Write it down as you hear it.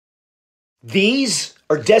These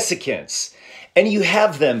are desiccants, and you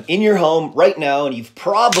have them in your home right now, and you've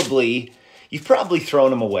probably thrown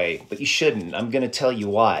them away, but you shouldn't. I'm going to tell you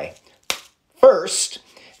why. First,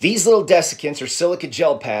 these little desiccants or silica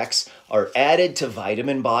gel packs are added to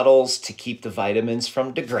vitamin bottles to keep the vitamins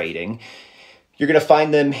from degrading. You're going to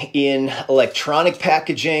find them in electronic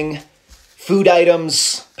packaging, food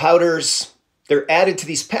items, powders. They're added to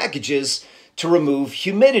these packages to remove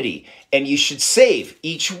humidity, and you should save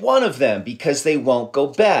each one of them because they won't go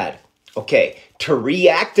bad. Okay, to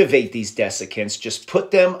reactivate these desiccants, just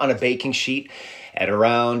put them on a baking sheet at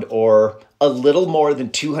around or a little more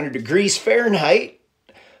than 200 degrees Fahrenheit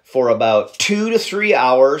for about 2 to 3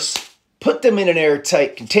 hours. Put them in an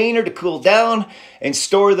airtight container to cool down and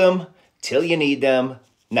store them till you need them.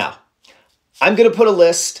 Now, I'm going to put a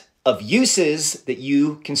list of uses that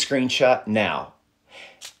you can screenshot now.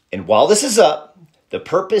 And while this is up, the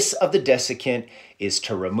purpose of the desiccant is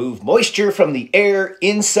to remove moisture from the air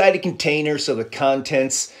inside a container so the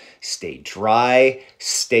contents stay dry,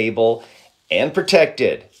 stable, and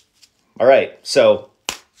protected. All right, so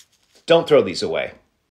don't throw these away.